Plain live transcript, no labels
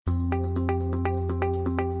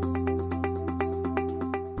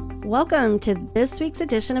Welcome to this week's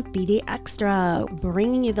edition of BDXtra,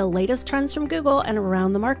 bringing you the latest trends from Google and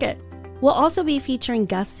around the market. We'll also be featuring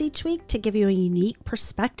guests each week to give you a unique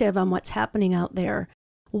perspective on what's happening out there.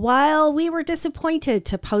 While we were disappointed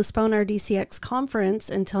to postpone our DCX conference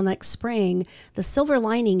until next spring, the silver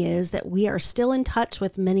lining is that we are still in touch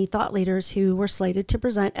with many thought leaders who were slated to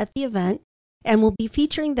present at the event, and we'll be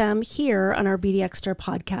featuring them here on our BDXtra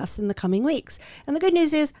podcast in the coming weeks. And the good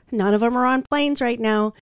news is none of them are on planes right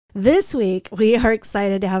now. This week, we are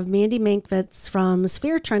excited to have Mandi Mankvitz from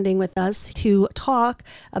Sphere Trending with us to talk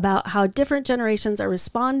about how different generations are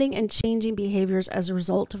responding and changing behaviors as a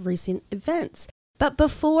result of recent events. But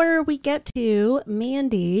before we get to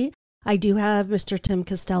Mandi, I do have Mr. Tim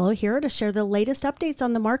Costello here to share the latest updates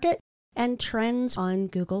on the market and trends on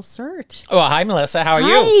Google search. Oh, hi, Melissa. How are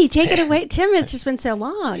you? Hi, take it away. Tim, it's just been so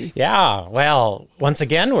long. Yeah, well, once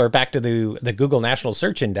again, we're back to the Google National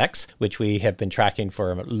Search Index, which we have been tracking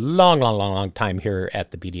for a long time here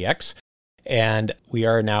at the BDX. And we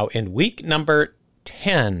are now in week number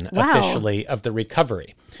 10 officially of the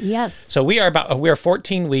recovery. Yes. So we are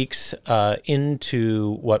 14 weeks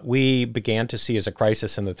into what we began to see as a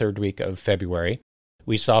crisis in the third week of February.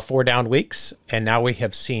 We saw 4 down weeks, and now we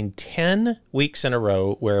have seen 10 weeks in a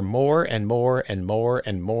row where more and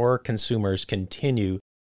more consumers continue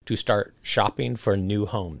to start shopping for new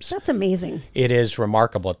homes. That's amazing. It is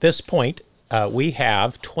remarkable. At this point, we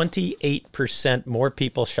have 28% more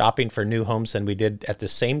people shopping for new homes than we did at the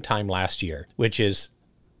same time last year, which is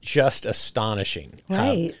just astonishing.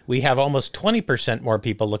 Right. We have almost 20% more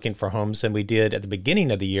people looking for homes than we did at the beginning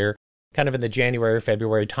of the year, kind of in the January,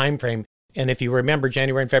 February timeframe. And if you remember,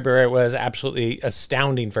 January and February was absolutely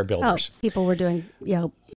astounding for builders. Oh, people were doing,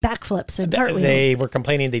 backflips and cartwheels. They were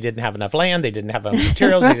complaining they didn't have enough land, they didn't have enough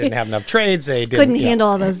materials, Right. They didn't have enough trades, they couldn't handle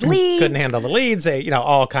all those leads. Couldn't handle the leads,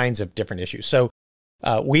 all kinds of different issues. So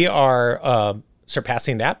we are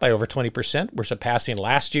surpassing that by over 20%. We're surpassing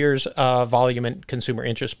last year's volume and consumer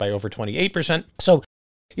interest by over 28%. So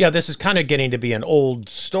yeah, this is kind of getting to be an old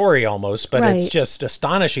story almost, but Right. It's just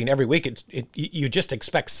astonishing. Every week, you just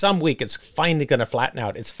expect some week it's finally going to flatten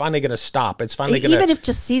out. It's finally going to stop. It's finally going to... Even if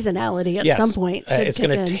just seasonality at some point should it's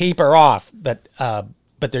going to taper off. But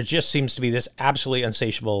there just seems to be this absolutely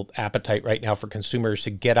insatiable appetite right now for consumers to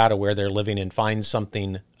get out of where they're living and find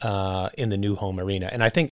something in the new home arena. And I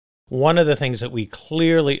think one of the things that we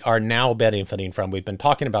clearly are now benefiting from, we've been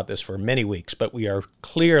talking about this for many weeks, but we are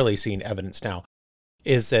clearly seeing evidence now,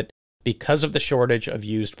 is that because of the shortage of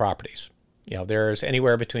used properties, there's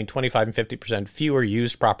anywhere between 25 and 50% fewer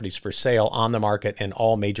used properties for sale on the market in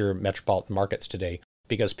all major metropolitan markets today,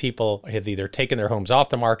 because people have either taken their homes off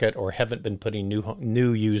the market or haven't been putting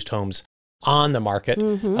new used homes on the market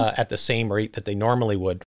at the same rate that they normally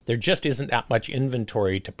would. There just isn't that much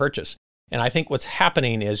inventory to purchase. And I think what's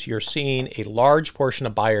happening is you're seeing a large portion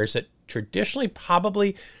of buyers that traditionally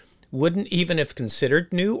probably wouldn't even have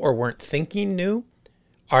considered new or weren't thinking new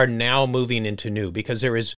are now moving into new, because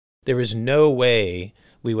there is no way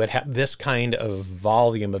we would have this kind of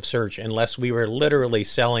volume of search unless we were literally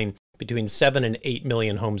selling between 7 and 8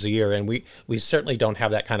 million homes a year, and we certainly don't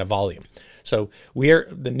have that kind of volume. So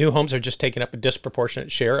the new homes are just taking up a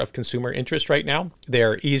disproportionate share of consumer interest right now.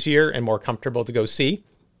 They're easier and more comfortable to go see.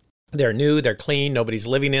 They're new, they're clean, nobody's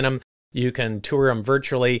living in them. You can tour them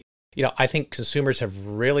virtually. I think consumers have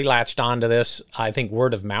really latched on to this. I think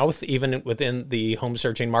word of mouth, even within the home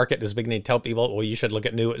searching market, is beginning to tell people, well, you should look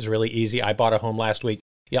at new. It was really easy. I bought a home last week.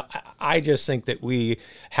 I just think that we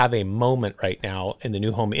have a moment right now in the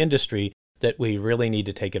new home industry that we really need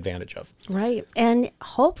to take advantage of. Right. And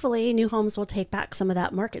hopefully new homes will take back some of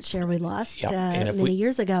that market share we lost many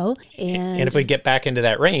years ago. And if we get back into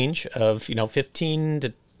that range of, 15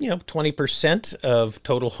 to 20% of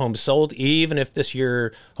total homes sold, even if this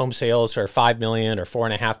year home sales are 5 million or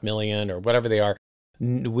 4.5 million or whatever they are,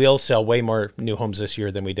 we'll sell way more new homes this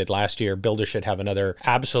year than we did last year. Builders should have another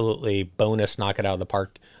absolutely bonus, knock it out of the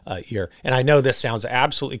park year. And I know this sounds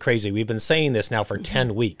absolutely crazy. We've been saying this now for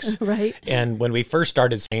 10 weeks. Right. And when we first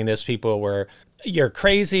started saying this, people were, you're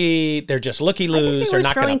crazy. They're just looky-loos. They're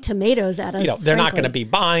not throwing tomatoes at us. They're not going to be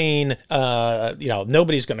buying.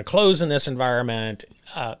 Nobody's going to close in this environment.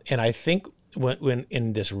 And I think when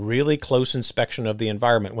in this really close inspection of the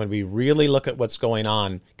environment, when we really look at what's going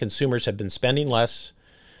on, consumers have been spending less.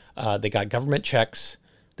 They got government checks.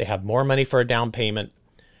 They have more money for a down payment.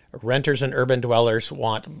 Renters and urban dwellers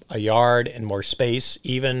want a yard and more space.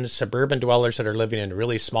 Even suburban dwellers that are living in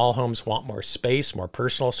really small homes want more space, more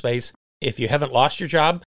personal space. If you haven't lost your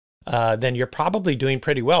job, then you're probably doing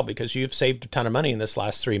pretty well because you've saved a ton of money in this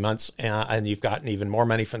last 3 months and you've gotten even more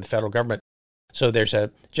money from the federal government. So there's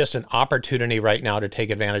just an opportunity right now to take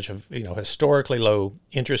advantage of, historically low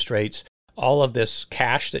interest rates, all of this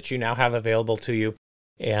cash that you now have available to you,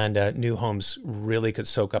 and new homes really could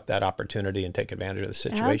soak up that opportunity and take advantage of the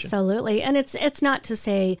situation. Absolutely. And it's not to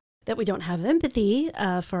say that we don't have empathy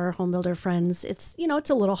for our home builder friends. It's, it's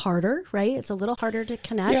a little harder, right? It's a little harder to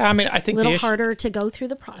connect. Yeah, I mean, I think a little harder to go through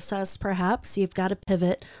the process, perhaps. You've got to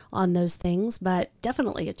pivot on those things, but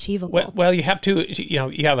definitely achievable. Well, you have to,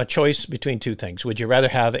 you have a choice between two things. Would you rather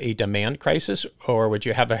have a demand crisis, or would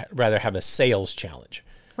you rather have a sales challenge?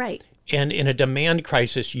 Right. And in a demand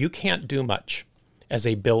crisis, you can't do much as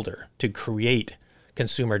a builder to create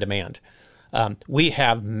consumer demand. We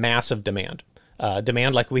have massive demand.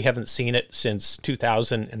 Demand like we haven't seen it since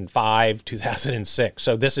 2005, 2006.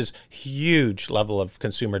 So this is huge level of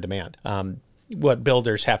consumer demand. What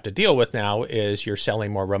builders have to deal with now is you're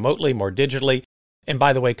selling more remotely, more digitally. And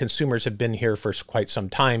by the way, consumers have been here for quite some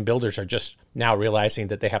time. Builders are just now realizing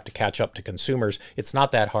that they have to catch up to consumers. It's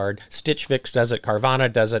not that hard. Stitch Fix does it.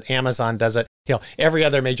 Carvana does it. Amazon does it. Every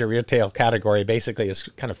other major retail category basically has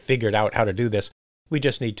kind of figured out how to do this. We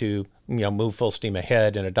just need to, move full steam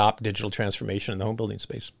ahead and adopt digital transformation in the home building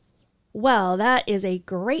space. Well, that is a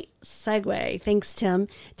great segue. Thanks, Tim.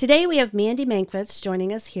 Today we have Mandi Mankvitz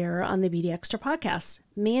joining us here on the BDXtra podcast.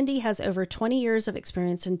 Mandi has over 20 years of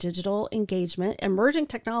experience in digital engagement, emerging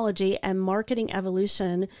technology, and marketing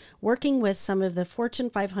evolution, working with some of the Fortune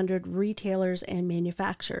 500 retailers and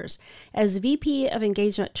manufacturers. As VP of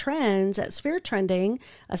Engagement Trends at Sphere Trending,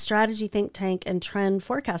 a strategy think tank and trend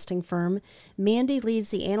forecasting firm, Mandi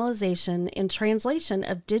leads the analyzation and translation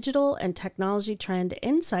of digital and technology trend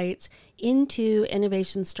insights into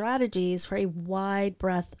innovation strategies for a wide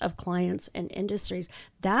breadth of clients and industries.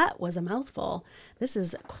 That was a mouthful. This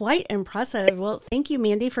is quite impressive. Well, thank you,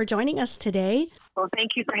 Mandi, for joining us today. Well,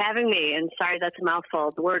 thank you for having me. And sorry, that's a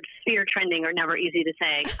mouthful. The words sphere trending are never easy to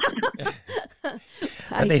say.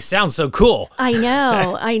 They sound so cool. I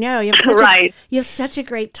know. You have such you have such a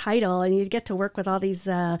great title, and you get to work with all these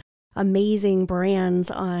amazing brands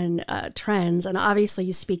on trends. And obviously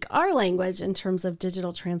you speak our language in terms of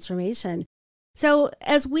digital transformation. So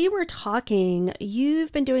as we were talking,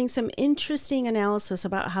 you've been doing some interesting analysis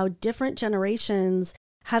about how different generations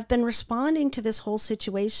have been responding to this whole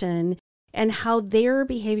situation and how their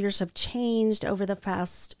behaviors have changed over the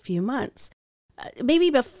past few months. Maybe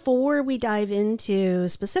before we dive into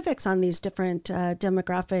specifics on these different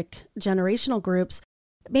demographic generational groups,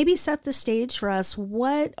 maybe set the stage for us.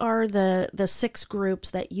 What are the 6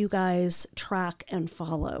 groups that you guys track and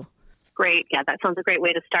follow? Great. Yeah, that sounds a great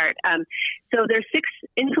way to start. So there's 6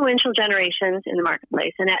 influential generations in the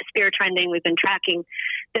marketplace. And at Sphere Trending, we've been tracking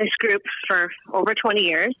this group for over 20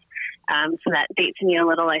 years. So that dates me a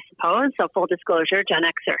little, I suppose. So full disclosure, Gen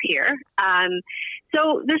X are here.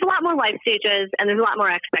 So there's a lot more life stages and there's a lot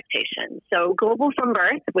more expectations. So global from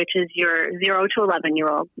birth, which is your 0 to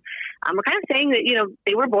 11-year-olds, we're kind of saying that,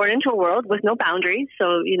 they were born into a world with no boundaries.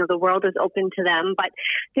 So, the world is open to them. But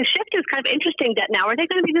the shift is kind of interesting that now are they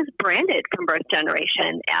going to be this branded from birth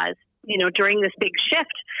generation as, during this big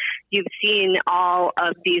shift, you've seen all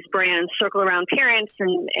of these brands circle around parents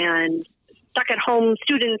and stuck at home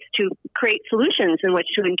students to create solutions in which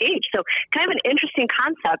to engage. So kind of an interesting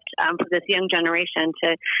concept for this young generation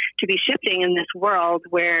to be shifting in this world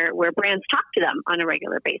where brands talk to them on a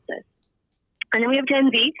regular basis. And then we have Gen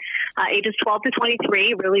Z, ages 12 to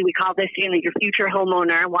 23. Really, we call this, your future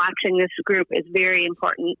homeowner. Watching this group is very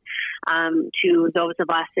important to those of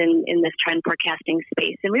us in this trend forecasting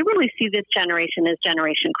space. And we really see this generation as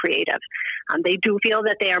generation creative. They do feel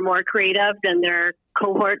that they are more creative than their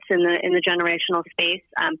cohorts in the generational space.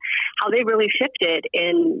 How they really shifted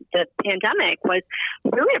in the pandemic was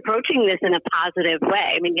really approaching this in a positive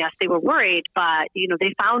way. I mean, yes, they were worried, but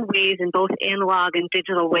they found ways in both analog and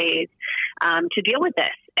digital ways to deal with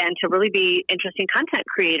this and to really be interesting content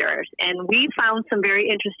creators. And we found some very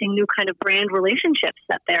interesting new kind of brand relationships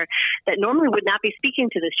that normally would not be speaking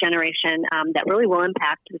to this generation that really will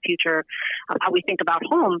impact the future of how we think about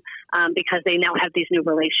home because they now have these new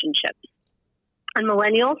relationships. And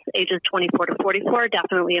millennials, ages 24 to 44,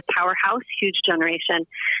 definitely a powerhouse, huge generation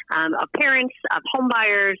of parents, of home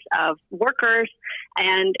buyers, of workers.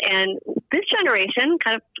 And this generation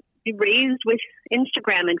kind of raised with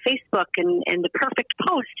Instagram and Facebook and the perfect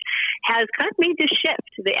post has kind of made this shift.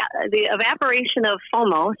 The evaporation of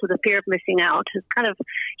FOMO, so the fear of missing out, is kind of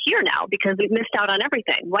here now because we've missed out on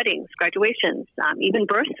everything: weddings, graduations, even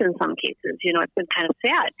births in some cases. It's been kind of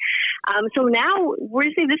sad. So now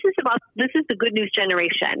we're saying this is the good news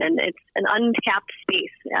generation, and it's an untapped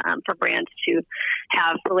space for brands to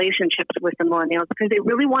have relationships with the millennials because they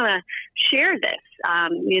really want to share this.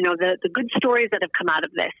 The good stories that have come out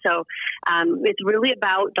of this. So it's really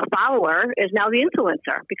about the follower is now the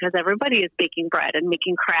influencer because everybody is baking bread and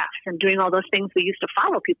making crafts and doing all those things we used to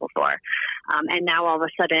follow people for. And now all of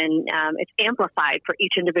a sudden it's amplified for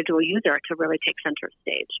each individual user to really take center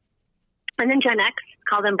stage. And then Gen X,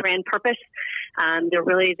 call them brand purpose. They're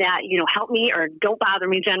really that, help me or don't bother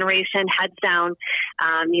me generation, heads down,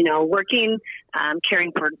 working,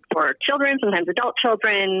 caring for children, sometimes adult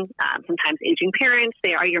children, sometimes aging parents.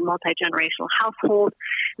 They are your multi-generational household,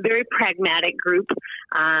 very pragmatic group.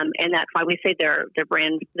 And that's why we say they're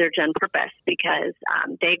Gen purpose because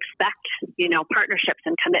they expect, partnerships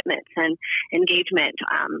and commitments and engagement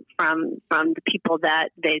from the people that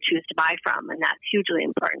they choose to buy from. And that's hugely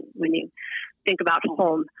important when you think about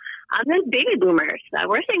home. Then baby boomers.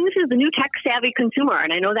 We're saying this is the new tech-savvy consumer,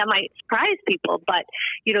 and I know that might surprise people, but,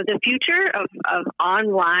 the future of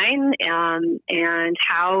online and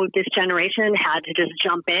how this generation had to just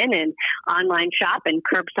jump in and online shop and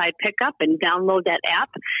curbside pickup and download that app,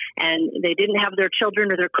 and they didn't have their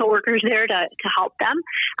children or their coworkers there to help them.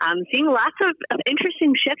 Seeing lots of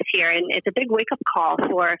interesting shifts here, and it's a big wake-up call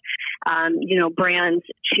for, brands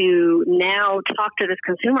to now talk to this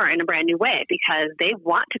consumer in a brand new way because they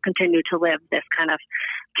want to continue to live this kind of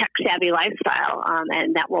tech-savvy lifestyle,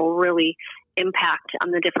 and that will really impact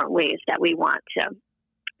on the different ways that we want to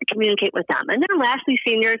communicate with them. And then lastly,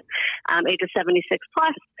 seniors, ages 76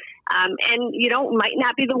 plus, might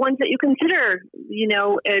not be the ones that you consider,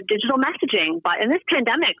 digital messaging. But in this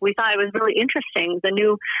pandemic, we thought it was really interesting. The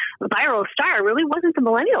new viral star really wasn't the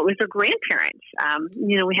millennial, it was their grandparents.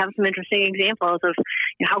 We have some interesting examples of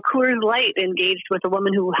how Coors Light engaged with a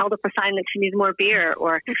woman who held up a sign that she needs more beer,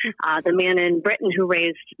 or the man in Britain who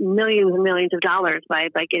raised millions and millions of dollars by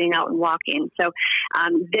getting out and walking. So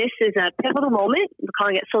this is a pivotal moment. We're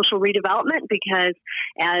calling it social redevelopment because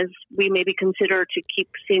as we maybe consider to keep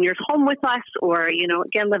seniors home with us or,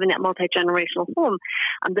 again, live in that multi-generational home,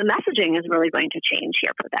 the messaging is really going to change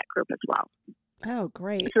here for that group as well. Oh,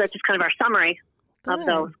 great. So that's just kind of our summary of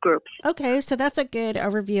those groups. Okay, so that's a good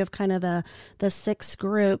overview of kind of the 6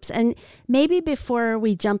 groups. And maybe before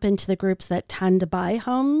we jump into the groups that tend to buy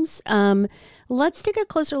homes, let's take a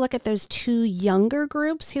closer look at those 2 younger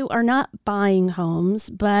groups who are not buying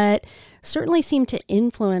homes, but certainly seem to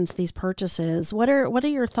influence these purchases. What are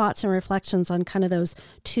your thoughts and reflections on kind of those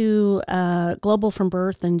 2 global from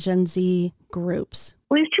birth and Gen Z groups?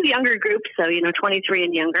 Well, these 2 younger groups, so 23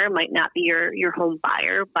 and younger, might not be your home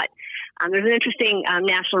buyer, but there's an interesting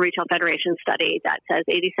National Retail Federation study that says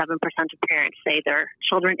 87% of parents say their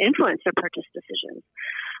children influence their purchase decisions.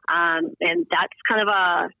 And that's kind of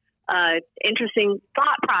a interesting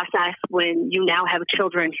thought process when you now have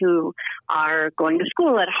children who are going to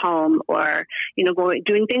school at home or,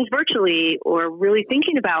 doing things virtually or really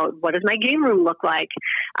thinking about what does my game room look like.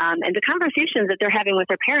 And the conversations that they're having with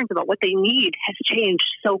their parents about what they need has changed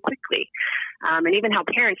so quickly. And even how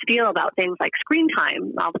parents feel about things like screen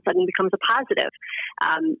time all of a sudden becomes a positive.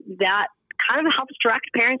 That kind of helps direct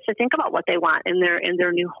parents to think about what they want in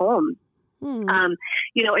their new home. And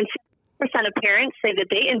 6% of parents say that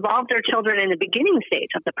they involve their children in the beginning stage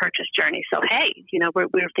of the purchase journey. So, hey,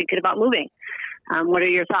 we're thinking about moving. What are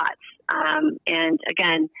your thoughts? And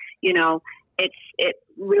again, it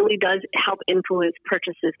really does help influence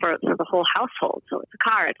purchases for the whole household. So it's a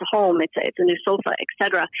car, it's a home, it's a new sofa,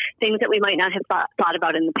 etc. Things that we might not have thought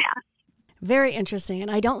about in the past. Very interesting. And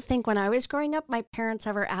I don't think when I was growing up, my parents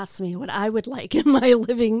ever asked me what I would like in my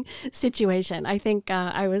living situation. I think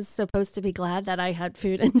I was supposed to be glad that I had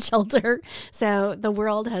food and shelter. So the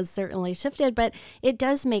world has certainly shifted, but it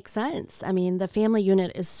does make sense. I mean, the family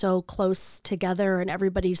unit is so close together and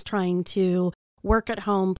everybody's trying to work at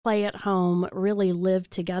home, play at home, really live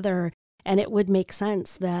together. And it would make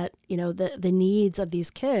sense that, the needs of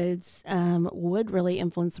these kids would really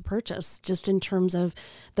influence the purchase just in terms of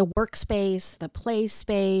the workspace, the play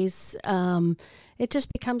space. It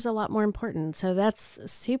just becomes a lot more important. So that's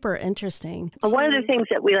super interesting. One of the things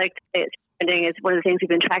that we like to say is is one of the things we've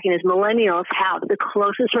been tracking is millennials have the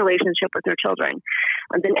closest relationship with their children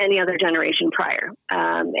than any other generation prior.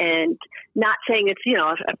 And not saying it's,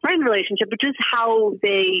 a friend relationship, but just how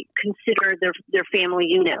they consider their family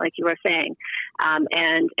unit, like you were saying,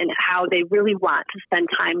 and how they really want to spend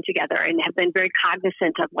time together and have been very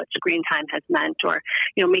cognizant of what screen time has meant, or,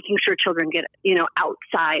 making sure children get,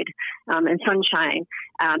 outside and sunshine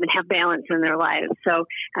and have balance in their lives. So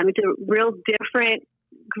it's a real different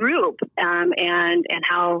group, and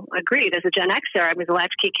how agreed as a Gen Xer, I was a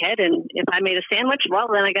latchkey kid, and if I made a sandwich, well,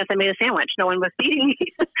 then I guess I made a sandwich. No one was feeding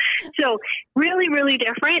me. So really, really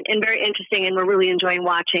different and very interesting, and we're really enjoying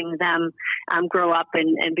watching them grow up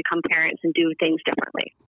and become parents and do things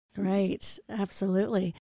differently. Right,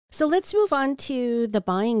 absolutely. So let's move on to the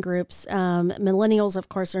buying groups. Millennials, of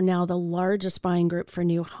course, are now the largest buying group for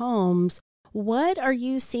new homes. What are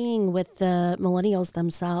you seeing with the millennials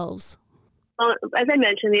themselves? Well, as I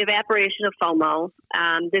mentioned, the evaporation of FOMO,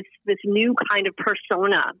 this new kind of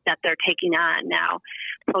persona that they're taking on now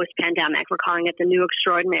post-pandemic, we're calling it the new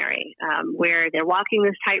extraordinary, where they're walking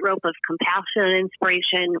this tightrope of compassion and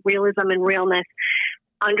inspiration, realism and realness,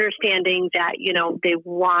 understanding that, they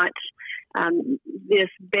want this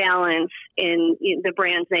balance in the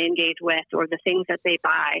brands they engage with or the things that they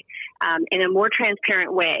buy in a more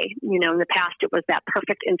transparent way. In the past, it was that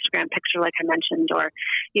perfect Instagram picture, like I mentioned, or,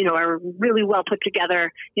 a really well put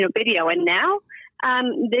together, video. And now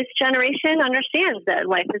this generation understands that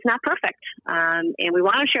life is not perfect. And we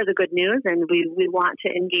want to share the good news, and we want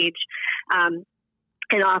to engage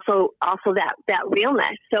and also that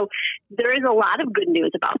realness. So there is a lot of good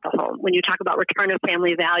news about the home when you talk about return of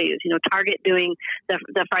family values. Target doing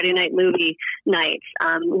the Friday night movie nights,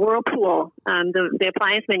 Whirlpool, the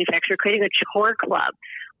appliance manufacturer, creating a chore club,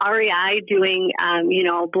 REI doing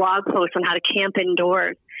blog posts on how to camp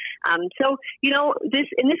indoors. So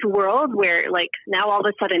in this world where now all of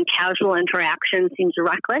a sudden casual interaction seems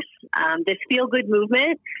reckless, this feel good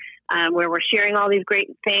movement, where we're sharing all these great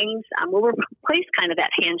things, will replace kind of that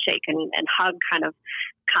handshake and hug kind of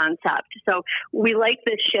concept. So we like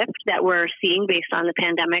this shift that we're seeing based on the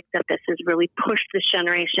pandemic, that this has really pushed this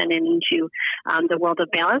generation into the world of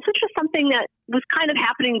balance, which was something that was kind of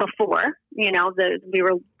happening before. We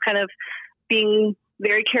were kind of being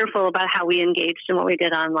very careful about how we engaged and what we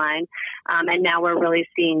did online. And now we're really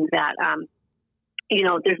seeing that,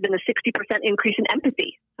 there's been a 60% increase in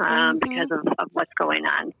empathy because of what's going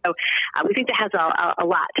on. So we think that has a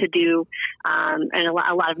lot to do and a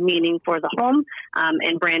lot of meaning for the home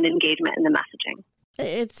and brand engagement and the messaging.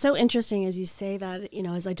 It's so interesting as you say that,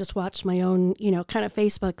 as I just watched my own, kind of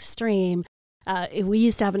Facebook stream. We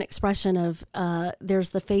used to have an expression of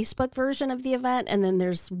there's the Facebook version of the event, and then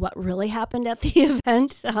there's what really happened at the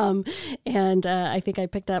event. And I think I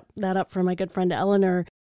picked that up from my good friend Eleanor.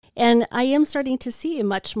 And I am starting to see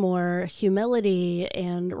much more humility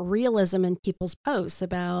and realism in people's posts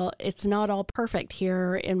about it's not all perfect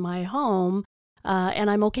here in my home. And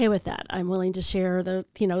I'm okay with that. I'm willing to share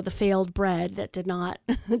the failed bread that did not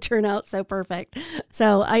turn out so perfect.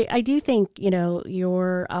 So I do think,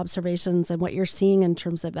 your observations and what you're seeing in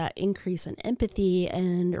terms of that increase in empathy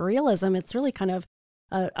and realism, it's really kind of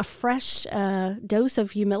a fresh dose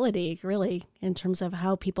of humility, really, in terms of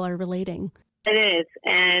how people are relating. It is,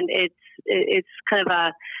 and it's kind of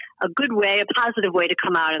a good way, a positive way to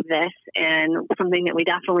come out of this, and something that we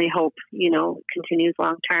definitely hope, continues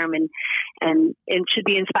long term, and it should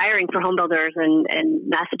be inspiring for home builders and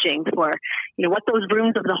messaging for, what those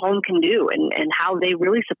rooms of the home can do and how they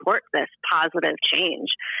really support this positive change,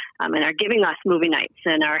 and are giving us movie nights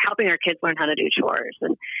and are helping our kids learn how to do chores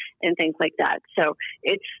and things like that. So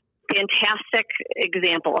it's fantastic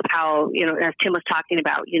example of how, as Tim was talking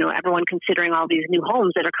about, everyone considering all these new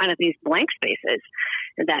homes that are kind of these blank spaces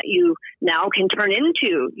that you now can turn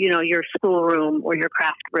into, your school room or your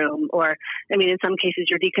craft room, or, in some cases,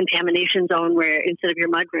 your decontamination zone where instead of your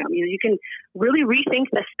mud room, you can really rethink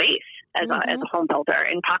the space as a home builder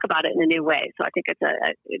and talk about it in a new way. So I think it's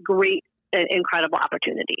a great, incredible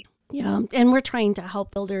opportunity. Yeah. And we're trying to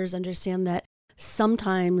help builders understand that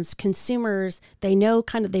sometimes consumers, they know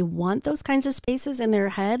they want those kinds of spaces in their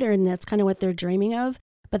head, and that's kind of what they're dreaming of,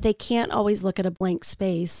 but they can't always look at a blank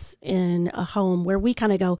space in a home where we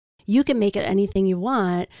kind of go, you can make it anything you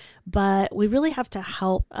want, but we really have to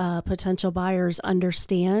help potential buyers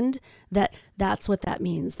understand that that's what that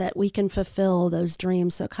means, that we can fulfill those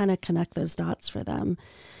dreams. So kind of connect those dots for them.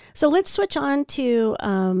 So let's switch on to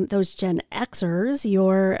those Gen Xers,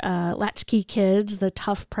 your latchkey kids, the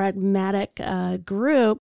tough, pragmatic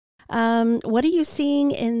group. What are you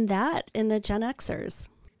seeing in the Gen Xers?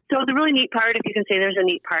 So the really neat part, if you can say there's a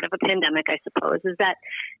neat part of a pandemic, I suppose, is that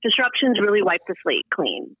disruptions really wipe the slate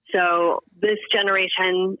clean. So this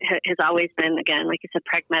generation has always been, again, like you said,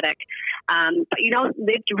 pragmatic. But,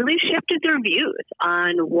 they've really shifted their views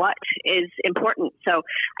on what is important. So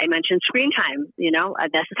I mentioned screen time,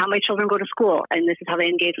 this is how my children go to school and this is how they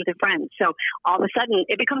engage with their friends. So all of a sudden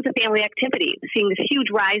it becomes a family activity. We're seeing this huge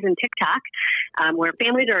rise in TikTok where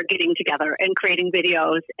families are getting together and creating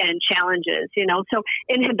videos and challenges, So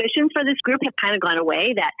inhibitions for this group have kind of gone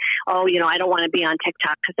away that, I don't want to be on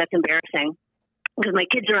TikTok because that's embarrassing because my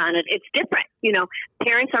kids are on it. It's different.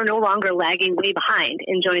 Parents are no longer lagging way behind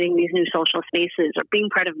in joining these new social spaces or being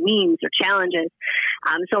part of memes or challenges.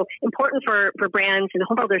 So important for brands and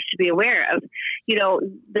home builders to be aware of,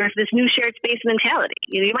 there's this new shared space mentality.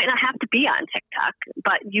 You might not have to be on TikTok,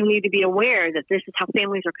 but you need to be aware that this is how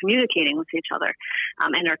families are communicating with each other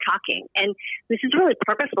and are talking. And this is really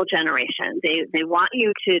purposeful generation. They want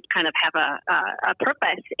you to kind of have a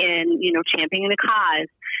purpose in, championing the cause,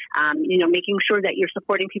 making sure that you're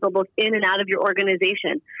supporting people both in and out of your organization.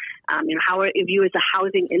 How you as a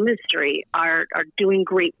housing industry are doing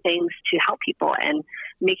great things to help people and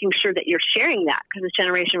making sure that you're sharing that because this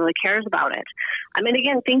generation really cares about it. And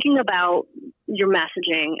again, thinking about your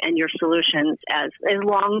messaging and your solutions as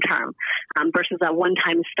long-term versus a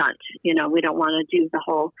one-time stunt. We don't want to do the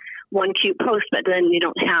whole one cute post, but then you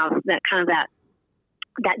don't have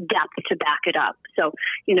that depth to back it up. So,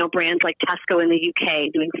 brands like Tesco in the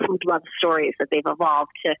UK doing food love stories that they've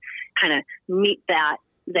evolved to kind of meet that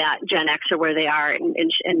Gen Xer where they are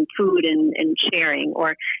in food and sharing,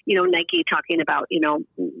 or, Nike talking about,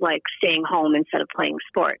 like staying home instead of playing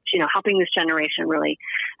sports, helping this generation really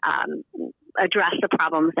address the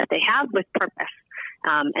problems that they have with purpose.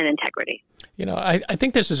 And integrity. I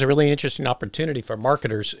think this is a really interesting opportunity for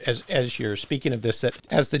marketers as you're speaking of this, that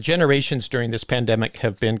as the generations during this pandemic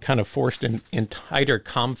have been kind of forced in tighter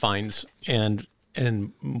confines and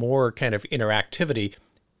more kind of interactivity,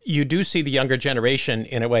 you do see the younger generation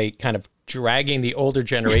in a way kind of dragging the older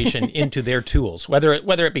generation into their tools, whether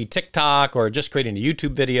it be TikTok or just creating a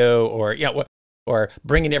YouTube video or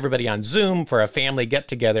bringing everybody on Zoom for a family get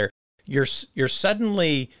together. You're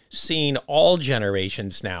suddenly seeing all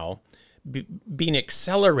generations now being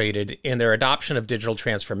accelerated in their adoption of digital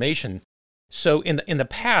transformation. So in the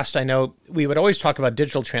past, I know we would always talk about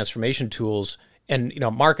digital transformation tools, and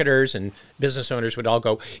marketers and business owners would all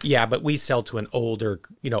go, yeah, but we sell to an older,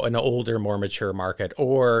 more mature market,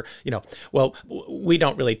 or well, we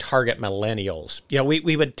don't really target millennials.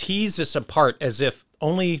 We would tease this apart as if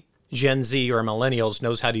only Gen Z or millennials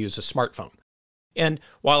knows how to use a smartphone. And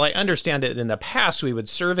while I understand it in the past, we would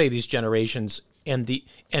survey these generations and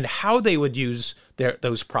how they would use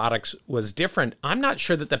those products was different. I'm not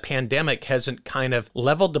sure that the pandemic hasn't kind of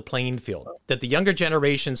leveled the playing field, that the younger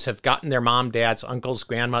generations have gotten their mom, dads, uncles,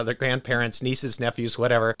 grandparents, nieces, nephews,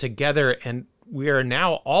 whatever, together. And we are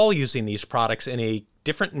now all using these products in a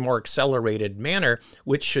different and more accelerated manner,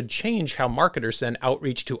 which should change how marketers then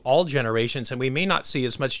outreach to all generations. And we may not see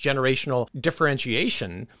as much generational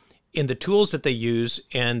differentiation in the tools that they use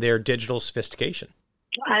and their digital sophistication.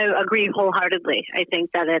 I agree wholeheartedly. I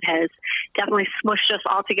think that it has definitely smushed us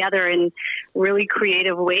all together in really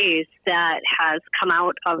creative ways that has come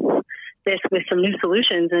out of this with some new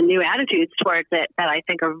solutions and new attitudes towards it that I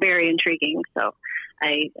think are very intriguing. So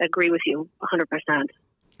I agree with you 100%.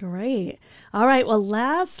 Great. All right. Well,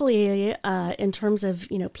 lastly, in terms of,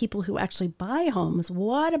 people who actually buy homes,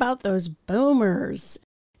 what about those boomers?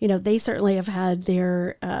 They certainly have had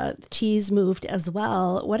their cheese moved as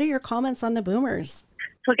well. What are your comments on the boomers?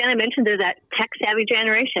 So again, I mentioned they're that tech-savvy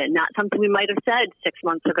generation, not something we might have said 6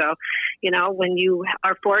 months ago. When you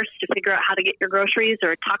are forced to figure out how to get your groceries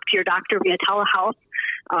or talk to your doctor via telehealth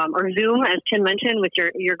or Zoom, as Tim mentioned, with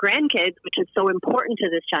your grandkids, which is so important to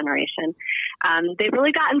this generation, they've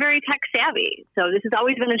really gotten very tech-savvy. So this has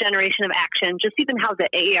always been a generation of action. Just even how the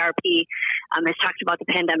AARP has talked about the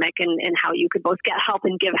pandemic and how you could both get help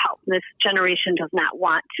and give help. This generation does not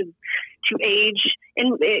want to age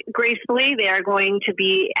gracefully. They are going to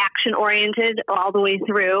be action-oriented all the way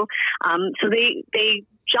through. So they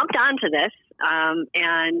jumped onto this,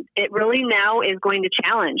 and it really now is going to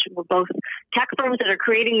challenge both tech firms that are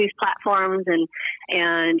creating these platforms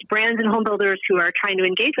and brands and home builders who are trying to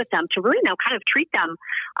engage with them to really now kind of treat them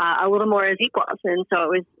a little more as equals. And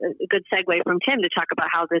so it was a good segue from Tim to talk about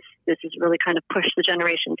how this has really kind of pushed the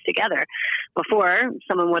generations together. Before,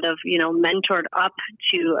 someone would have, mentored up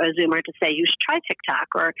to a Zoomer to say, you should try TikTok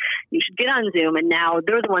or you should get on Zoom. And now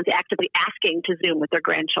they're the ones actively asking to Zoom with their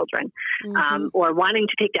grandchildren, or wanting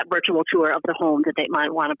to take that virtual tour of the home that they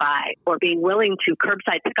might want to buy, or being willing to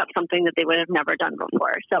curbside pick up something that they would have never done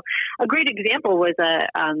before. So a great example was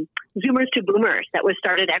Zoomers to Boomers that was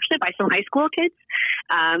started actually by some high school kids,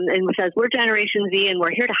 and it says, we're Generation Z and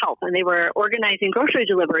we're here to help. And they were organizing grocery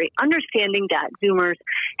delivery, understanding that Zoomers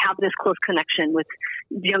have this close connection with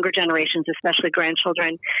younger generations, especially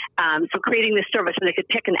grandchildren. So creating this service where they could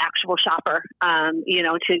pick an actual shopper,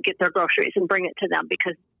 to get their groceries and bring it to them,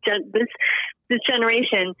 because this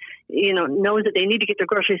generation, knows that they need to get their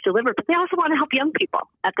groceries delivered, but they also want to help young people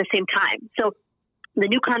at the same time. So the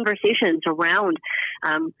new conversations around,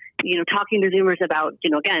 talking to Zoomers about,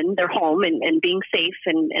 again, their home and being safe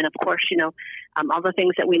and of course, all the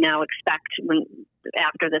things that we now expect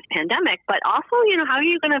after this pandemic, but also, how are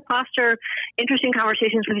you going to foster interesting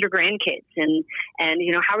conversations with your grandkids and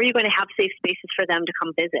how are you going to have safe spaces for them to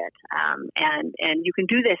come visit? And you can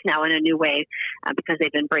do this now in a new way because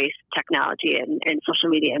they've embraced technology and social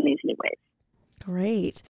media in these new ways.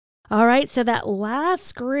 Great. All right. So that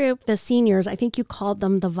last group, the seniors, I think you called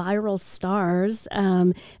them the viral stars.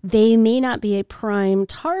 They may not be a prime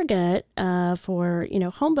target for,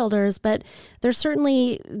 home builders, but there's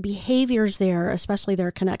certainly behaviors there, especially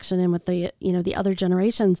their connection in with the, the other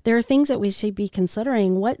generations. There are things that we should be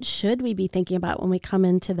considering. What should we be thinking about when we come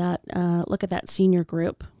into that, look at that senior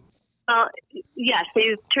group? Well, yes,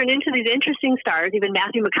 they've turned into these interesting stars. Even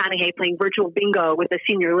Matthew McConaughey playing virtual bingo with a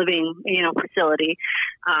senior living, facility.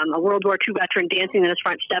 A World War II veteran dancing in his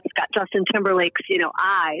front steps got Justin Timberlake's,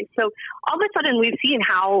 eyes. So all of a sudden we've seen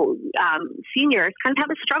how seniors kind of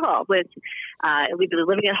have a struggle with either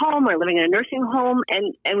living at home or living in a nursing home.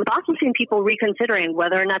 And we've also seen people reconsidering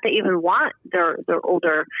whether or not they even want their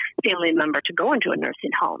older family member to go into a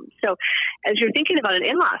nursing home. So as you're thinking about an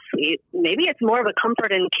in-law suite, maybe it's more of a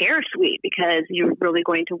comfort and care suite because you're really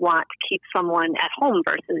going to want to keep someone at home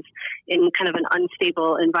versus in kind of an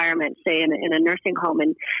unstable environment, say in a nursing home.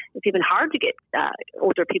 And it's even hard to get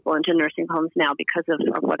older people into nursing homes now because of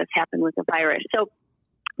what has happened with the virus. So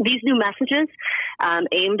these new messages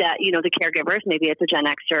aimed at, the caregivers, maybe it's a Gen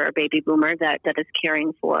Xer or a baby boomer that is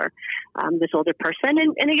caring for this older person.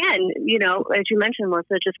 And again, as you mentioned,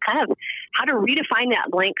 Melissa, just kind of how to redefine that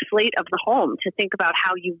blank slate of the home to think about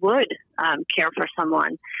how you would care for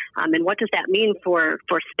someone. And what does that mean for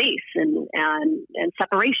space and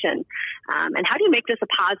separation? And how do you make this a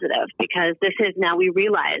positive? Because this is now we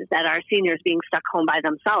realize that our seniors being stuck home by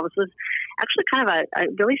themselves was actually kind of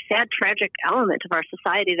a really sad, tragic element of our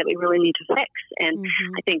society that we really need to fix. And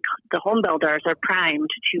I think the home builders are primed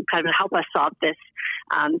to kind of help us solve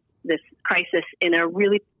this crisis in a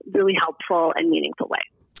really, really helpful and meaningful way.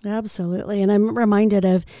 Absolutely. And I'm reminded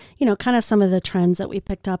of, kind of some of the trends that we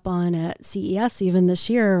picked up on at CES even this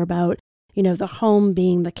year about, the home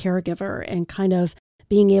being the caregiver and kind of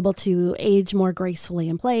being able to age more gracefully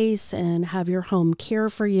in place and have your home care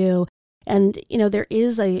for you. And, there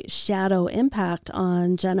is a shadow impact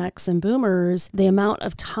on Gen X and boomers, the amount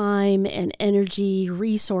of time and energy,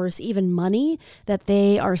 resource, even money that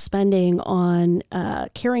they are spending on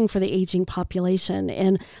caring for the aging population.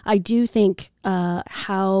 And I do think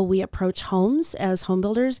how we approach homes as home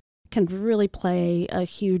builders can really play a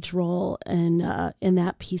huge role in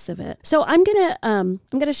that piece of it. So I'm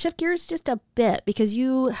gonna shift gears just a bit because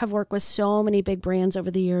you have worked with so many big brands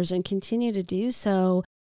over the years and continue to do so.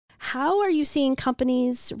 How are you seeing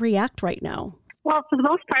companies react right now? Well, for the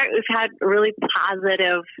most part, we've had a really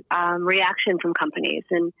positive reaction from companies.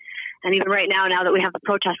 And even right now that we have the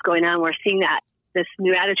protests going on, we're seeing that this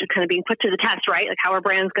new attitude kind of being put to the test, right? Like how are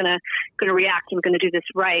brands going to react and going to do this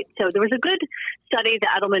right? So there was a good study,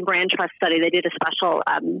 the Edelman Brand Trust study. They did a special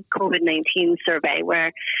COVID-19 survey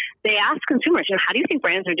where they asked consumers, how do you think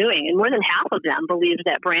brands are doing? And more than half of them believed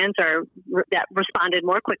that brands that responded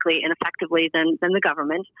more quickly and effectively than the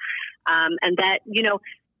government. And that,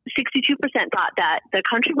 62% thought that the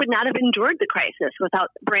country would not have endured the crisis without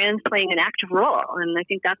brands playing an active role. And I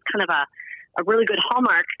think that's kind of a really good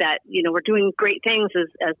hallmark that, we're doing great things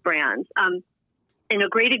as brands. And a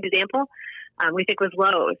great example, we think was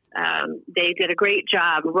Lowe's. They did a great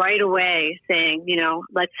job right away saying,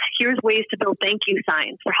 here's ways to build thank you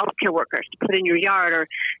signs for healthcare workers to put in your yard or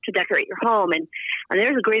to decorate your home. And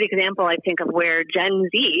there's a great example, I think, of where Gen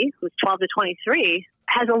Z, who's 12 to 23,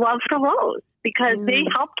 has a love for Lowe's because they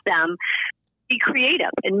helped them be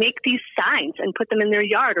creative and make these signs and put them in their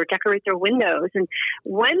yard or decorate their windows. And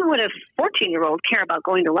when would a 14-year-old care about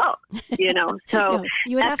going to Lowe's? So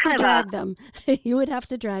you would have to drag them. You would have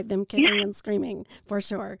to drag them kicking and screaming for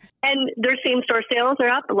sure. And their same-store sales are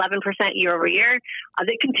up 11% year over year.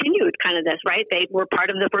 They continued kind of this, right? They were part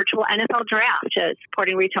of the virtual NFL draft,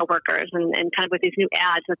 supporting retail workers and kind of with these new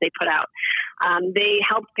ads that they put out. They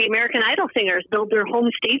helped the American Idol singers build their home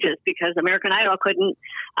stages because American Idol couldn't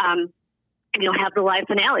have the live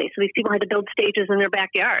finale. So these people had to build stages in their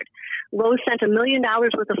backyard. Lowe's sent $1 million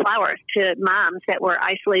worth of flowers to moms that were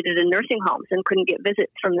isolated in nursing homes and couldn't get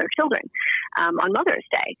visits from their children on Mother's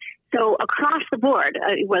Day. So across the board,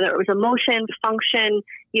 whether it was emotion, function,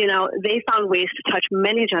 they found ways to touch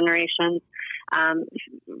many generations,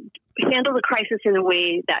 handle the crisis in a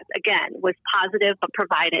way that, again, was positive but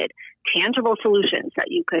provided tangible solutions that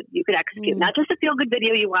you could execute. Not just a feel-good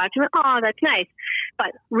video you watch and, oh, that's nice,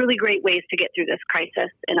 but really great ways to get through this crisis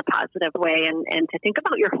in a positive way and to think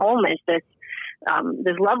about your home as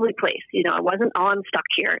this lovely place. It wasn't, oh, I'm stuck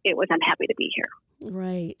here. It was, I'm happy to be here.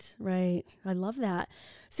 Right. I love that.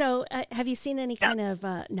 So have you seen any kind of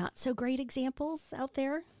not so great examples out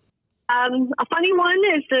there? A funny one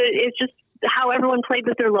is just how everyone played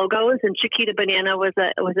with their logos, and Chiquita Banana was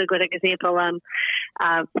a good example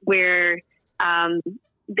where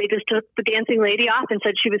they just took the dancing lady off and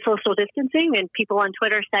said she was social distancing, and people on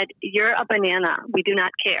Twitter said, "You're a banana. We do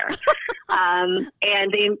not care."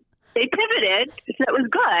 And they pivoted, so that was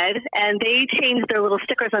good, and they changed their little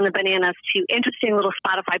stickers on the bananas to interesting little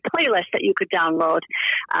Spotify playlists that you could download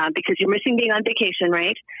because you're missing being on vacation,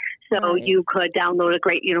 right? So you could download a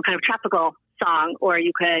great, kind of tropical song, or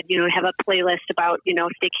you could, have a playlist about,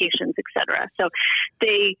 staycations, etc. So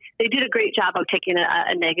they did a great job of taking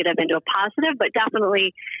a negative into a positive, but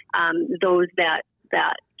definitely those that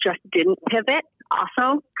just didn't pivot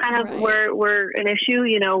also kind of were an issue,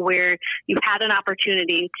 where you had an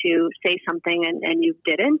opportunity to say something and you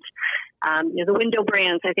didn't. The window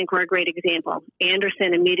brands, I think, were a great example.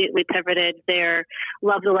 Anderson immediately pivoted their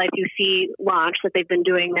Love the Life You See launch that they've been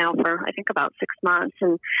doing now for, I think, about 6 months.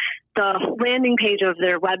 And the landing page of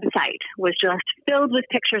their website was just filled with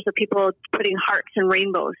pictures of people putting hearts and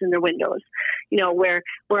rainbows in their windows, where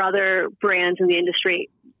other brands in the industry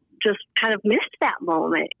just kind of missed that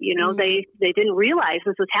moment. They didn't realize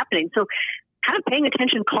this was happening. So kind of paying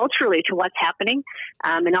attention culturally to what's happening.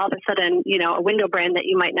 And all of a sudden, a window brand that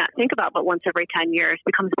you might not think about, but once every 10 years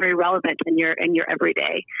becomes very relevant in your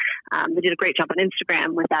everyday. They did a great job on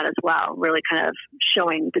Instagram with that as well, really kind of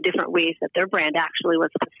showing the different ways that their brand actually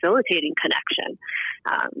was facilitating connection.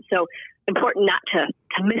 So important not to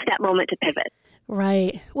miss that moment to pivot.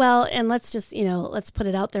 Right. Well, and let's just, let's put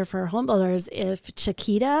it out there for our home builders. If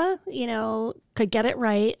Chiquita, could get it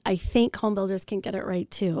right, I think home builders can get it right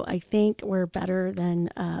too. I think we're better than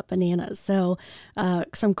bananas. So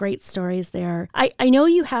some great stories there. I know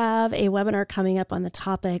you have a webinar coming up on the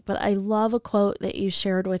topic, but I love a quote that you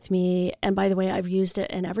shared with me. And by the way, I've used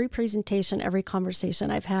it in every presentation, every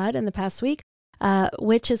conversation I've had in the past week,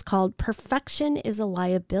 which is called "Perfection is a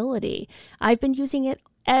Liability." I've been using it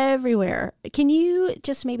everywhere. Can you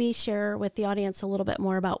just maybe share with the audience a little bit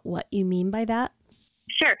more about what you mean by that?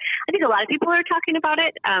 Sure. I think a lot of people are talking about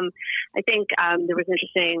it. I think there was an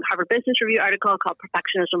interesting Harvard Business Review article called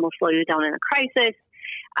 "Perfectionism Will Slow You Down in a Crisis."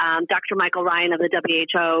 Dr. Michael Ryan of the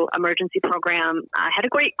WHO emergency program had a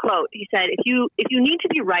great quote. He said, if you need to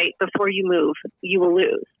be right before you move, you will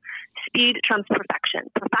lose. Speed trumps perfection.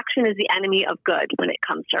 Perfection is the enemy of good when it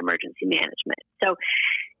comes to emergency management. So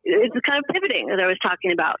it's kind of pivoting, as I was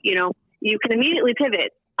talking about. You can immediately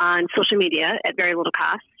pivot on social media at very little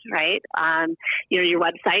cost, right? Your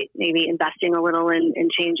website, maybe investing a little in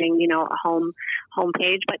changing, a home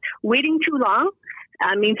page, but waiting too long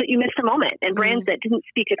means that you missed a moment. And brands that didn't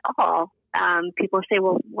speak at all, people say,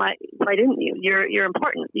 well, why didn't you? You're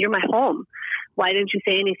important. You're my home. Why didn't you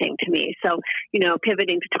say anything to me? So,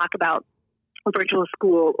 pivoting to talk about a virtual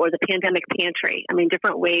school or the pandemic pantry.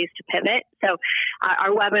 Different ways to pivot. So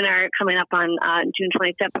our webinar coming up on June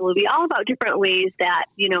 27th will be all about different ways that,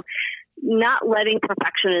 not letting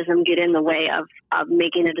perfectionism get in the way of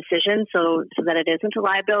making a decision so that it isn't a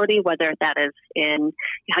liability, whether that is in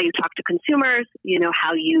how you talk to consumers,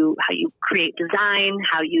 how you create design,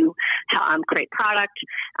 how you create product,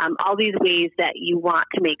 all these ways that you want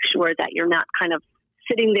to make sure that you're not kind of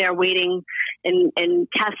sitting there waiting and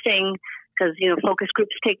testing, because, focus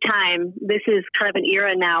groups take time. This is kind of an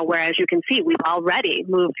era now where, as you can see, we've already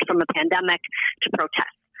moved from a pandemic to protest.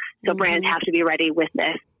 So brands have to be ready with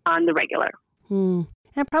this on the regular. And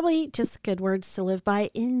probably just good words to live by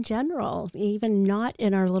in general, even not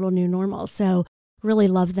in our little new normal. So really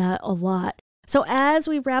love that a lot. So as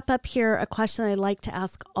we wrap up here, a question I'd like to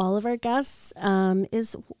ask all of our guests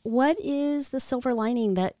is, what is the silver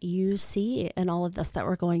lining that you see in all of this that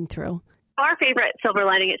we're going through? our favorite silver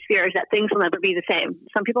lining at Sphere is that things will never be the same.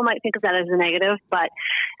 Some people might think of that as a negative, but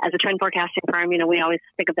as a trend forecasting firm, we always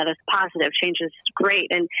think of that as positive. Change is great.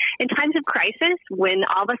 And in times of crisis, when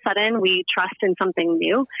all of a sudden we trust in something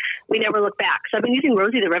new, we never look back. So I've been using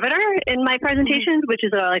Rosie the Riveter in my presentations, which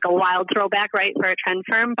is like a wild throwback, right, for a trend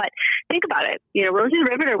firm. But think about it. Rosie the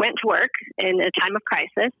Riveter went to work in a time of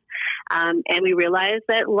crisis. And we realized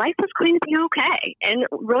that life was going to be okay. And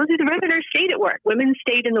Rosie the Riveter stayed at work. Women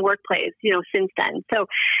stayed in the workplace, since then. So,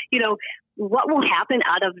 what will happen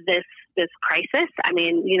out of this crisis? I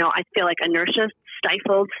feel like inertia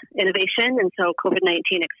stifled innovation. And so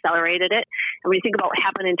COVID-19 accelerated it. And when you think about what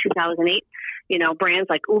happened in 2008, brands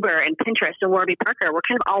like Uber and Pinterest and Warby Parker were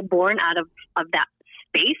kind of all born out of that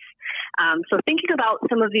space. So thinking about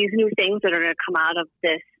some of these new things that are going to come out of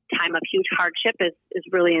this time of huge hardship is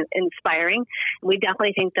really inspiring. And we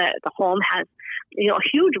definitely think that the home has, a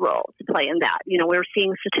huge role to play in that. We're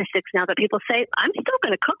seeing statistics now that people say, I'm still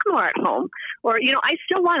going to cook more at home, or, I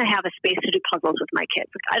still want to have a space to do puzzles with my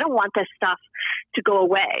kids. I don't want this stuff to go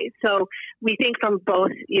away. So we think from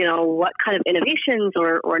both, what kind of innovations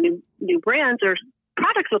or new brands or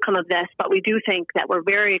products will come of this, but we do think that we're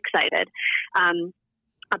very excited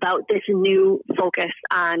about this new focus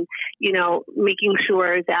on, making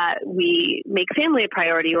sure that we make family a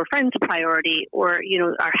priority or friends a priority or,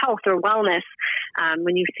 our health or wellness.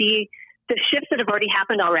 When you see the shifts that have already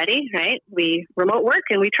happened already, right? We remote work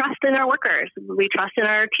and we trust in our workers. We trust in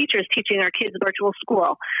our teachers teaching our kids virtual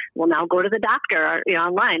school. We'll now go to the doctor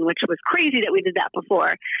online, which was crazy that we did that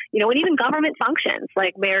before. And even government functions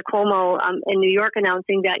like Mayor Cuomo in New York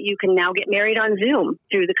announcing that you can now get married on Zoom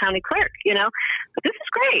through the county clerk, This is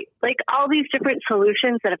great. Like all these different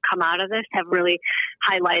solutions that have come out of this have really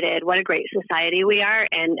highlighted what a great society we are.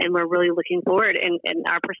 And we're really looking forward in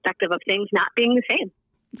our perspective of things not being the same.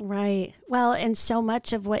 Right. Well, and so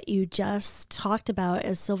much of what you just talked about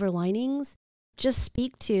as silver linings just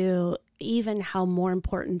speak to even how more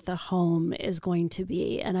important the home is going to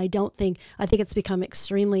be. And I think it's become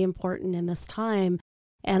extremely important in this time.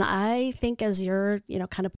 And I think as you're,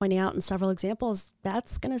 kind of pointing out in several examples,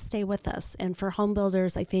 that's going to stay with us. And for home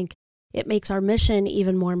builders, I think it makes our mission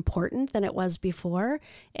even more important than it was before.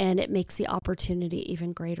 And it makes the opportunity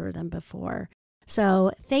even greater than before.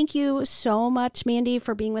 So thank you so much, Mandi,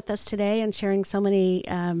 for being with us today and sharing so many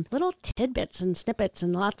little tidbits and snippets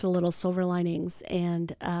and lots of little silver linings.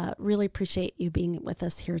 And really appreciate you being with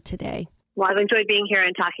us here today. Well, I've enjoyed being here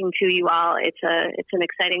and talking to you all. It's an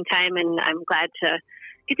exciting time, and I'm glad to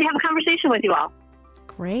get to have a conversation with you all.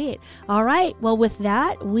 Great. All right. Well, with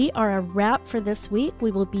that, we are a wrap for this week.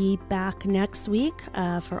 We will be back next week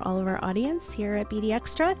for all of our audience here at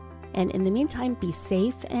BDXtra. And in the meantime, be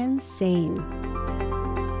safe and sane.